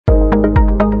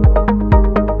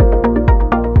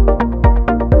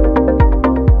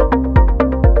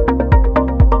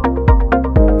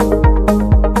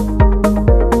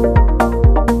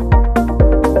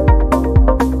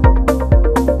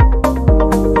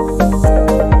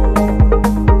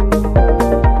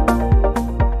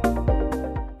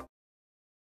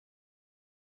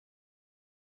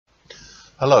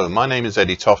Hello, my name is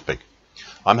Tofpik.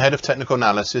 I'm Head of Technical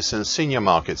Analysis and Senior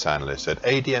Markets Analyst at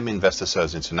ADM Investor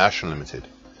Services International Limited.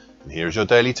 And here's your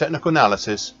daily technical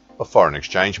analysis of foreign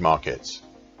exchange markets.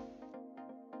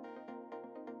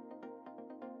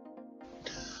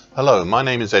 Hello, my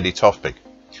name is Tofpik.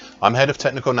 I'm Head of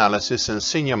Technical Analysis and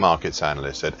Senior Markets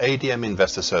Analyst at ADM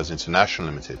Investor Services International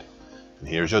Limited. And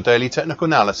here's your daily technical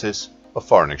analysis of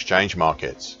foreign exchange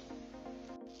markets.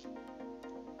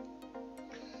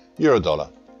 Euro-dollar.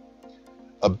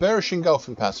 A bearish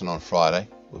engulfing pattern on Friday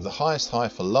with the highest high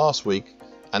for last week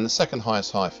and the second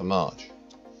highest high for March.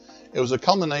 It was a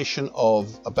culmination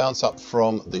of a bounce up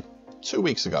from the 2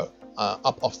 weeks ago,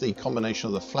 up off the combination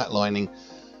of the flatlining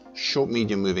short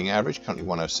medium moving average, currently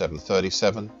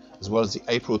 107.37, as well as the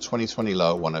April 2020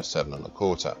 low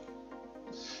 107.25.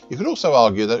 You could also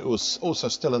argue that it was also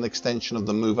still an extension of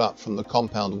the move up from the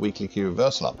compound weekly key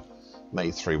reversal up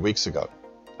made 3 weeks ago,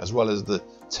 as well as the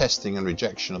testing and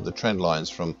rejection of the trend lines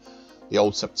from the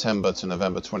old September to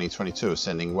November 2022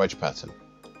 ascending wedge pattern.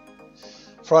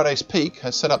 Friday's peak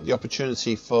has set up the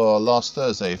opportunity for last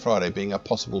Friday being a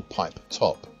possible pipe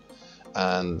top,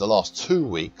 and the last 2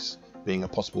 weeks being a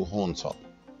possible horn top.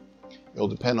 It will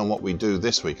depend on what we do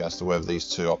this week as to whether these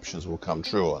two options will come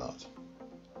true or not.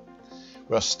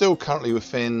 We are still currently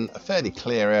within a fairly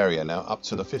clear area now, up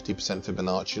to the 50%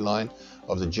 Fibonacci line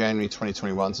of the January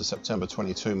 2021 to September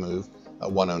 22 move at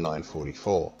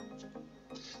 109.44.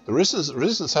 The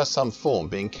resistance has some form,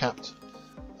 being capped,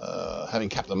 having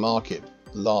capped the market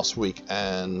last week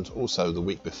and also the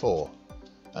week before,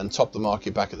 and topped the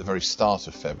market back at the very start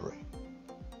of February.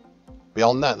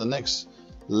 Beyond that, the next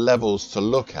levels to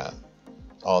look at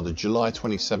are the July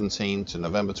 2017 to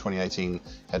November 2018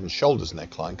 head and shoulders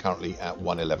neckline, currently at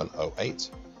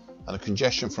 111.08, and a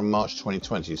congestion from March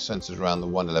 2020 centered around the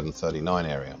 111.39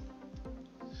 area.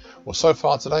 Well, so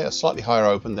far today, a slightly higher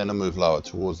open, then a move lower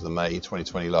towards the May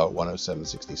 2020 low at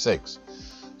 107.66.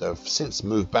 They have since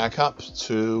moved back up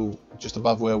to just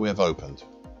above where we have opened.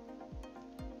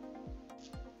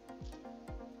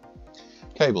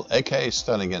 Cable, aka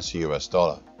sterling against the US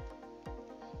dollar.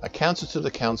 A counter to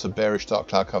the counter bearish dark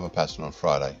cloud cover pattern on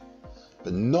Friday,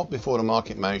 but not before the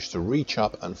market managed to reach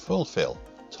up and fulfill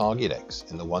target X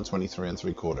in the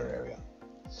 123.75 area.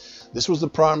 This was the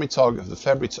primary target of the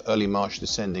February to early March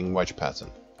descending wedge pattern.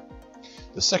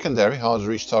 The secondary hard to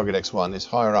reach target X1 is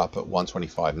higher up at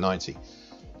 125.90,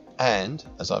 and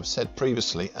as I've said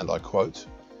previously, and I quote,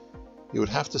 you would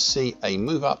have to see a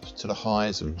move up to the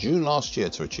highs of June last year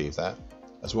to achieve that,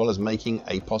 as well as making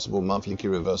a possible monthly key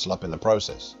reversal up in the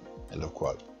process, end of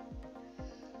quote.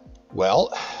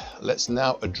 Well, let's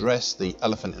now address the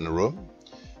elephant in the room.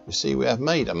 You see, we have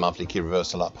made a monthly key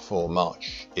reversal up for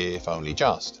March, if only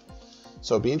just.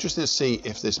 So it'll be interesting to see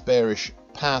if this bearish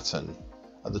pattern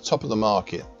at the top of the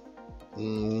market,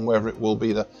 whether it will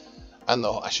be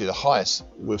actually the highest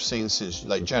we've seen since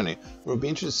late January, we'll be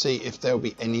interested to see if there will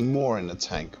be any more in the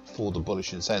tank for the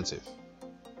bullish incentive.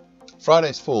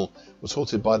 Friday's fall was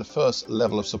halted by the first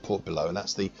level of support below, and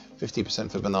that's the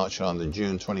 50% Fibonacci on the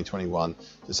June 2021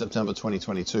 to September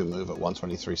 2022 move at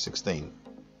 123.16.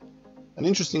 An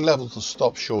interesting level to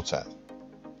stop short at.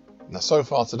 Now, so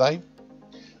far today,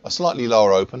 a slightly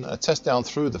lower open, a test down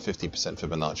through the 50%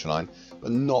 Fibonacci line,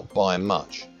 but not by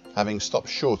much, having stopped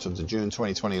short of the June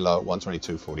 2020 low at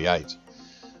 122.48.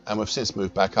 And we've since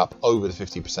moved back up over the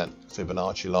 50%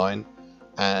 Fibonacci line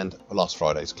and last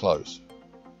Friday's close.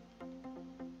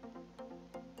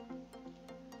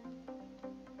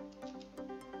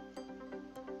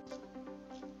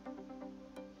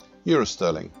 Euro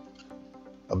sterling.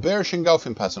 A bearish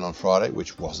engulfing pattern on Friday,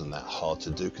 which wasn't that hard to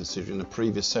do considering the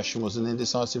previous session was an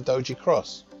indecisive doji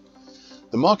cross.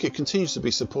 The market continues to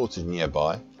be supported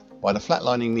nearby by the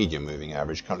flatlining medium moving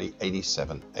average, currently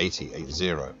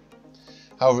 87.80.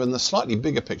 However, in the slightly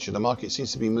bigger picture, the market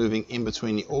seems to be moving in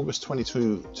between the August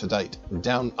 22 to date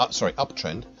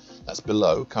uptrend, that's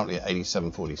below, currently at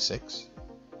 87.46,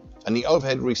 and the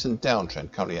overhead recent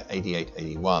downtrend, currently at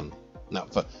 88.81. Now,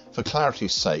 for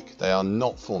clarity's sake, they're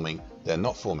not forming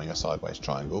a sideways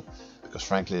triangle because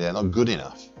frankly they're not good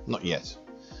enough, not yet.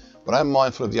 But I'm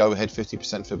mindful of the overhead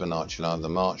 50% Fibonacci line of the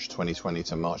March 2020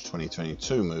 to March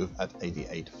 2022 move at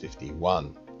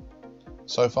 88.51.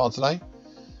 So far today,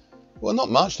 well,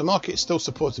 not much. The market is still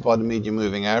supported by the medium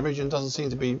moving average and doesn't seem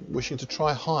to be wishing to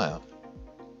try higher.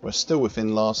 We're still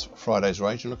within last Friday's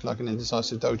range and looking like an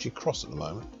indecisive doji cross at the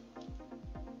moment.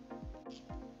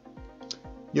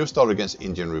 US dollar against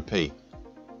Indian rupee.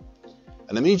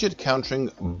 An immediate countering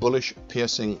bullish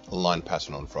piercing line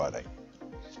pattern on Friday.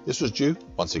 This was due,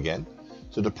 once again,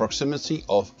 to the proximity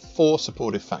of 4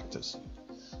 supportive factors.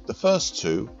 The first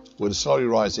two with a slowly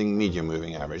rising medium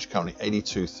moving average currently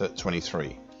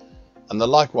 82.23, and the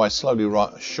likewise slowly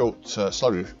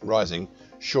rising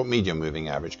short medium moving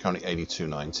average currently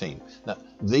 82.19. Now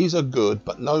these are good,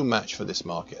 but no match for this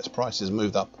market as prices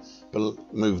moved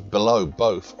below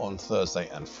both on Thursday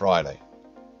and Friday.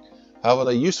 However,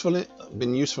 they've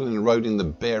been useful in eroding the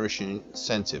bearish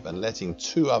incentive and letting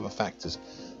two other factors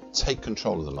take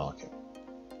control of the market.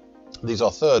 These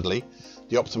are thirdly,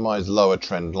 the optimized lower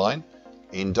trend line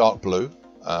in dark blue,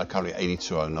 currently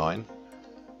 82.09,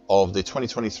 of the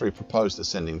 2023 proposed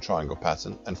ascending triangle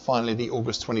pattern, and finally the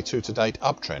August 22 to date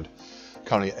uptrend,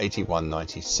 currently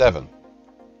 81.97.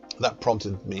 That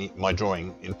prompted my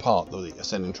drawing in part of the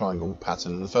ascending triangle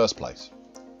pattern in the first place.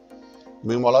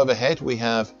 Meanwhile, overhead we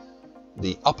have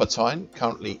the upper time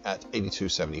currently at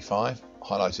 82.75,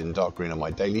 highlighted in dark green on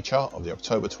my daily chart of the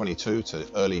October 22 to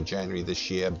early January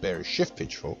this year bearish shift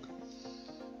pitchfork,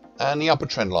 and the upper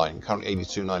trend line currently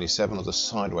 82.97 of the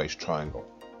sideways triangle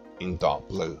in dark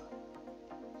blue.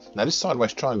 Now this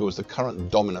sideways triangle is the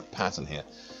current dominant pattern here,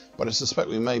 but I suspect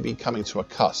we may be coming to a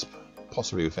cusp,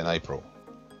 possibly within April.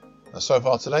 Now so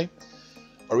far today,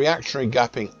 a reactionary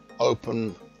gapping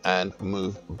open and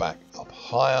move back up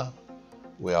higher.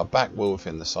 We are back well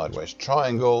within the sideways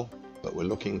triangle, but we're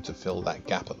looking to fill that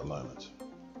gap at the moment.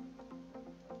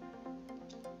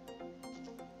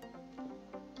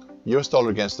 US dollar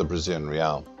against the Brazilian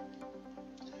real.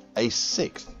 A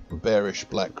sixth bearish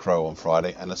black crow on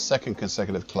Friday and a second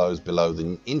consecutive close below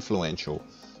the influential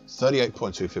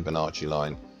 38.2 Fibonacci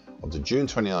line of the June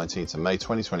 2019 to May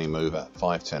 2020 move at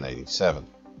 510.87.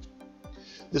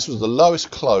 This was the lowest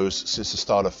close since the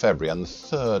start of February and the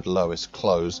third lowest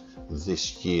close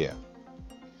this year.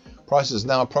 Price is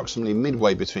now approximately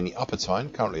midway between the upper time,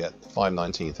 currently at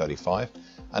 519.35,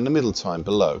 and the middle time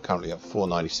below, currently at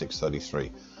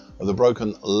 496.33, of the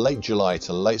broken late July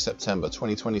to late September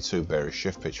 2022 bearish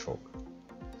shift pitchfork.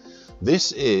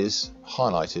 This is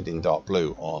highlighted in dark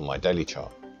blue on my daily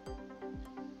chart.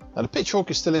 Now the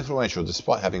pitchfork is still influential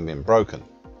despite having been broken,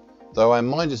 though I'm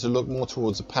minded to look more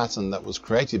towards a pattern that was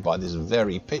created by this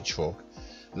very pitchfork,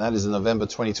 and that is the November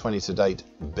 2020 to date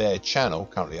bear channel,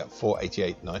 currently at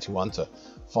 488.91 to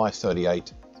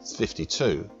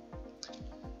 538.52,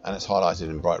 and it's highlighted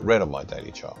in bright red on my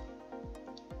daily chart.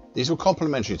 These were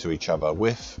complementary to each other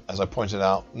with, as I pointed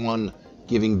out, one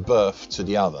giving birth to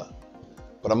the other,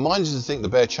 but I'm minded to think the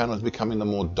bear channel is becoming the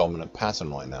more dominant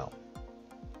pattern right now.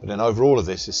 But then over all of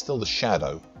this is still the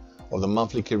shadow of the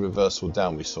monthly key reversal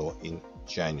down we saw in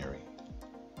January.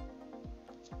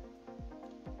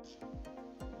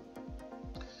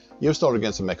 US dollar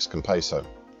against the Mexican peso.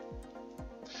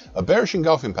 A bearish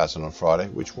engulfing pattern on Friday,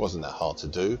 which wasn't that hard to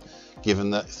do, given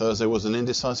that Thursday was an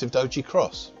indecisive doji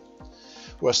cross.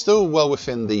 We're still well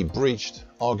within the breached,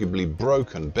 arguably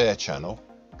broken bear channel,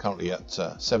 currently at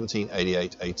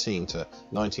 1788.18 to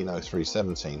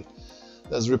 1903.17,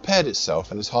 that has repaired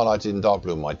itself and is highlighted in dark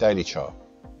blue on my daily chart.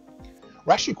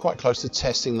 We're actually quite close to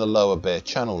testing the lower bear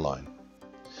channel line.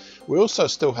 We also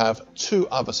still have two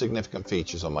other significant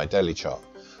features on my daily chart.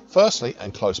 Firstly,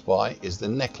 and close by, is the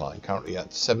neckline, currently at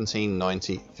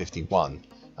 1790.51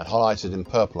 and highlighted in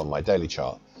purple on my daily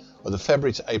chart, of the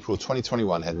February to April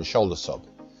 2021 head and shoulder stop,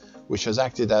 which has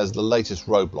acted as the latest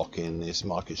roadblock in this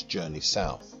market's journey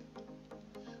south.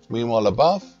 Meanwhile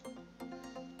above,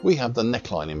 we have the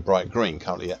neckline in bright green,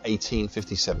 currently at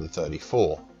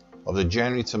 1857.34, of the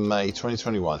January to May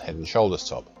 2021 head and shoulder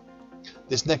stop.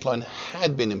 This neckline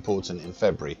had been important in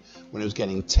February when it was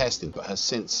getting tested, but has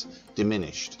since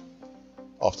diminished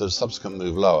after the subsequent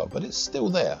move lower, but it's still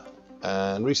there,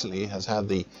 and recently has had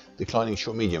the declining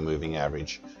short medium moving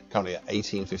average, currently at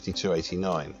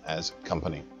 1852.89 as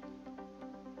company.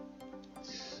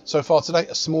 So far today,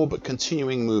 a small but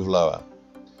continuing move lower,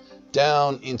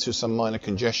 down into some minor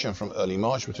congestion from early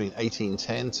March between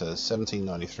 1810 to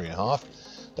 1793.5.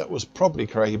 That was probably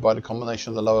created by the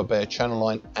combination of the lower bear channel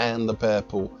line and the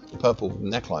purple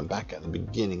neckline back at the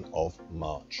beginning of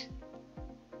March.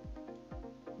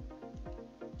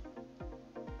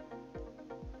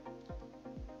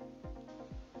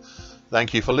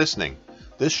 Thank you for listening.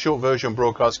 This short version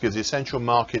broadcast gives the essential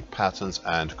market patterns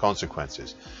and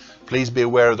consequences. Please be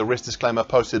aware of the risk disclaimer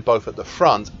posted both at the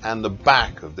front and the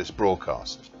back of this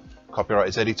broadcast. Copyright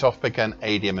is Eddie Tofpik and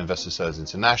ADM Investor Services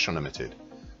International Limited.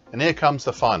 And here comes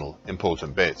the final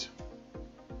important bit.